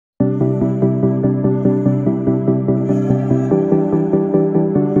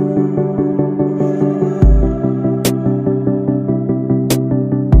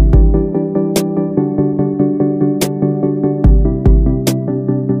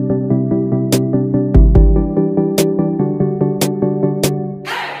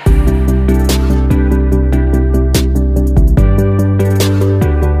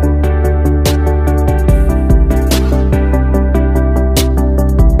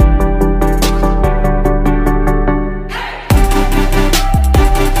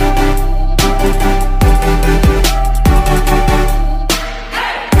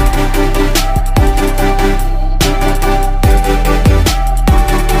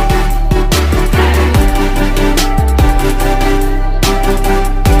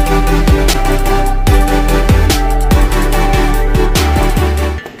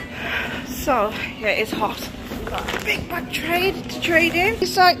trading.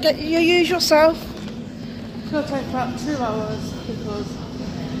 It's like get your usual self. It's going to take about 2 hours because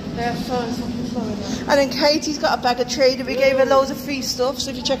they have so fucking slow in there. And then Katie's got a bag of trading. We gave her loads of free stuff,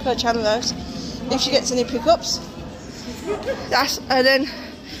 so if you check her channel out, if she gets any pickups. And then,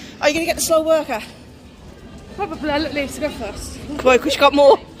 are you going to get the slow worker? Probably, I'll let Lisa go first. Come on, because she got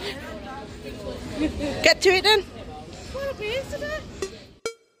more. Get to it then. What a piece today.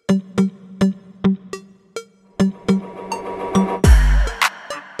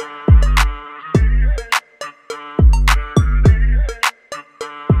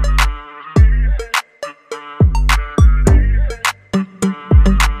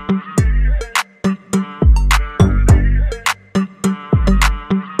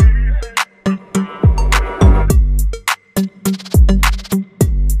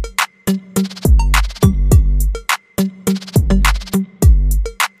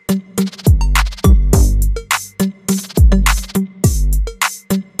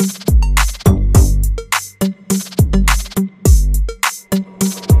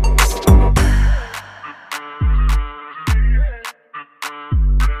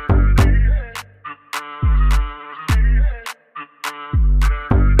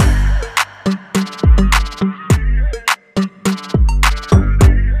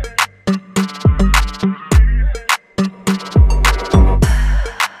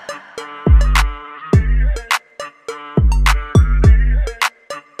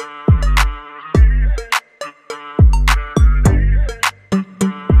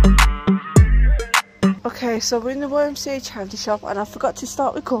 Okay, so we're in the YMCA charity shop and I forgot to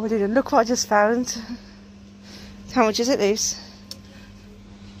start recording and look what I just found. How much is it, Lise?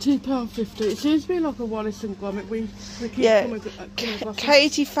 £2.50. It seems to be like a Wallace and Gromit. We keep coming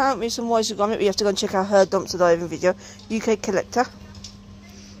Katie found me some Wallace and Gromit. We have to go and check out her dumpster diving video. UK collector.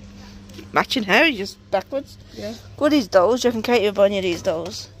 Matching hair, just backwards. Yeah. What are these dolls? Do you reckon Katie would buy any of these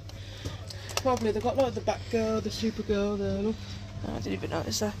dolls? Probably. They've got like the Batgirl, the Supergirl there. Look. Oh, I didn't even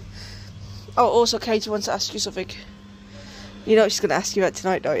notice that. Oh, also Katie wants to ask you something. You know what she's going to ask you about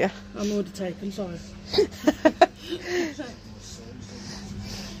tonight, don't you? I'm already taken, sorry.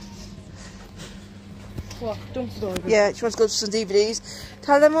 What? Dumpster diving? Yeah, she wants to go to some DVDs.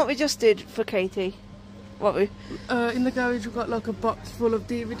 Tell them what we just did for Katie. What we? In the garage we've got like a box full of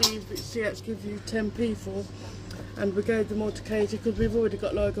DVDs which CEX gives you 10p for. And we gave them all to Katie because we've already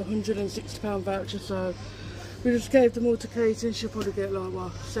got like a £160 voucher, so we just gave them all to Katie and she'll probably get like,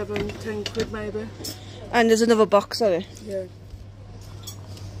 what, 7-10 quid maybe. And there's another box, are there? Yeah.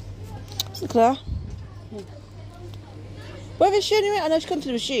 Look at that. Where is she anyway? I know she's gone to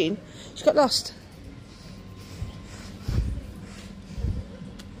the machine. She got lost.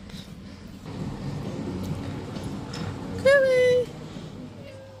 Chloe!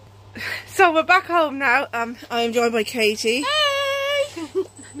 So we're back home now. I am joined by Katie. Hey!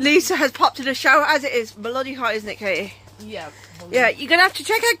 Lisa has popped in the shower as it is. Bloody hot, isn't it, Katie? Yeah. Yeah, you're going to have to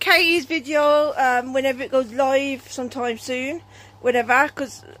check out Katie's video whenever it goes live sometime soon. Whenever,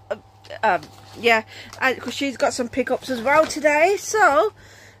 because, yeah, because she's got some pickups as well today. So,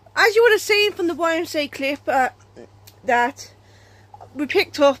 as you would have seen from the YMCA clip, that we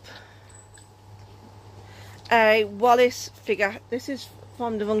picked up a Wallace figure. This is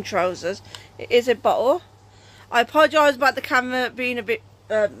from the wrong trousers. It is a bottle. I apologise about the camera being a bit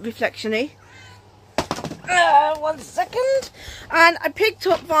reflection-y. 1 second. And I picked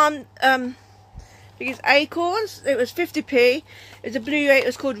up from because Acorns. It was 50p. It's a Blu-ray. It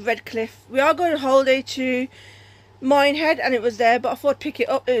was called Redcliffe. We are going on holiday to Minehead and it was there, but I thought I'd pick it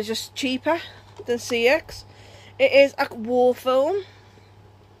up. It was just cheaper than CEX. It is a war film.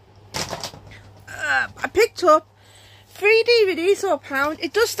 I picked up 3 DVDs for £1.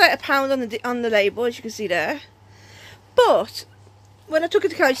 It does state £1 on the label, as you can see there. But when I took it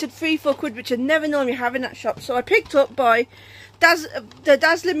to Coach, it said 3-4 quid, which I never normally have in that shop. So I picked up by the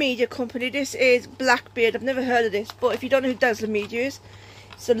Dazzler Media Company. This is Blackbeard. I've never heard of this, but if you don't know who Dazzler Media is,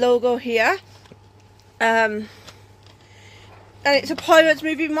 it's the logo here. And it's a Pirates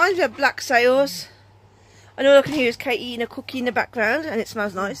movie. It reminds me of Black Sails. I know I can hear is Kate eating a cookie in the background, and it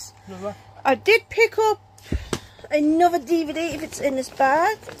smells nice. I did pick up another DVD if it's in this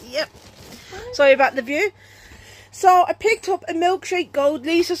bag. Yep. Sorry about the view. So I picked up a Milkshake Gold.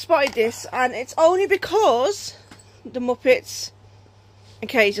 Lisa spotted this, and it's only because the Muppets.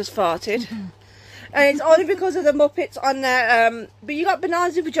 Okay, just farted. And it's only because of the Muppets on there. But you got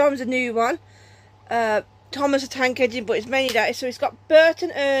Bananas in Pyjamas, a new one. Thomas the Tank Engine, but it's mainly that. So it's got Bert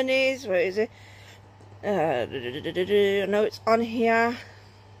and Ernie's. Where is it? I know it's on here.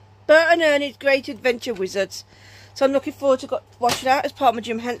 Bert and Ernie's Great Adventure Wizards. So I'm looking forward to watching that as part of my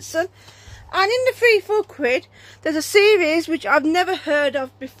Jim Henson. And in the 3-4 quid, there's a series which I've never heard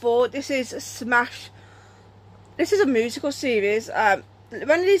of before. This is a Smash. This is a musical series.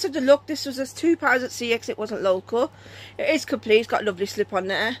 When these have to look, this was just £2 at CEX. It wasn't local. It is complete. It's got a lovely slip on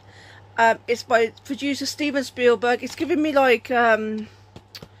there. It's by producer Steven Spielberg. It's giving me like In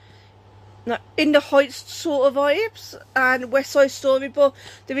the Heights sort of vibes and West Side Story, but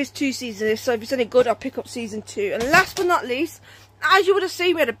there is 2 seasons of this, so if it's any good, I'll pick up season 2. And last but not least, as you would have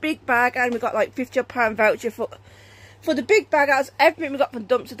seen, we had a big bag and we got like £50 voucher for the big bag. That was everything we got from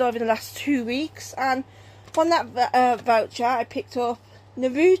Dumpster Dive in the last 2 weeks. And from that voucher, I picked up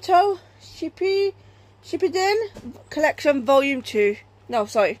Naruto Shippuden Collection Volume 2. No,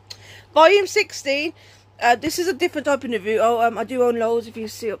 sorry, Volume 16. This is a different type of Naruto. I do own loads, if you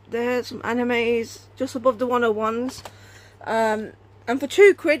see up there, some animes just above the 101s. And for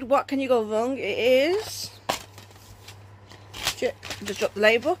 2 quid, what can you go wrong? It is... just dropped the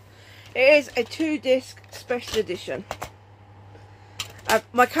label. It is a 2-disc special edition.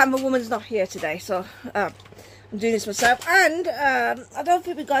 My camera woman's not here today, so I'm doing this myself. And I don't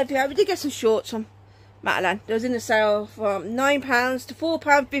think we got it here. We did get some shorts from Matalan. They was in the sale from £9 to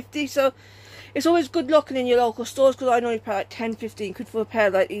 £4.50. So it's always good looking in your local stores, because I normally pay like 10-15 quid for a pair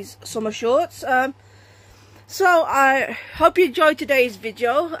of like these summer shorts. So I hope you enjoyed today's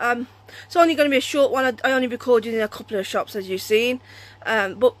video. It's only going to be a short one. I only recorded in a couple of shops, as you've seen.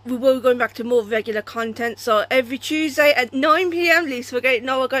 But we will be going back to more regular content. So every Tuesday at 9 PM, at least forget.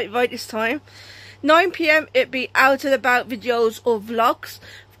 No, I got it right this time. 9 PM, it'd be out and about videos or vlogs.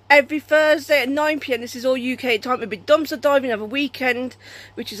 Every Thursday at 9 PM, this is all UK time, it'll be Dumpster Diving of a weekend,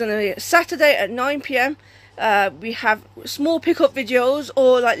 which is on a Saturday at 9 PM. We have small pickup videos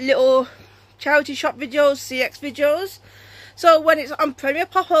or like little charity shop videos, CEX videos. So when it's on premiere,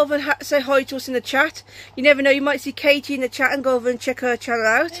 pop over and say hi to us in the chat. You never know, you might see Katie in the chat and go over and check her channel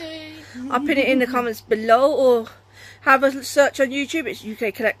out. Hey. I'll pin it in the comments below, or have a search on YouTube. It's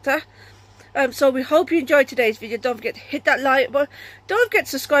UK Collector. So we hope you enjoyed today's video. Don't forget to hit that like button. Don't forget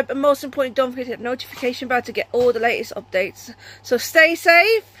to subscribe, and most importantly, don't forget to hit the notification bell to get all the latest updates. So stay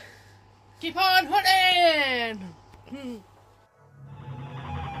safe. Keep on hunting.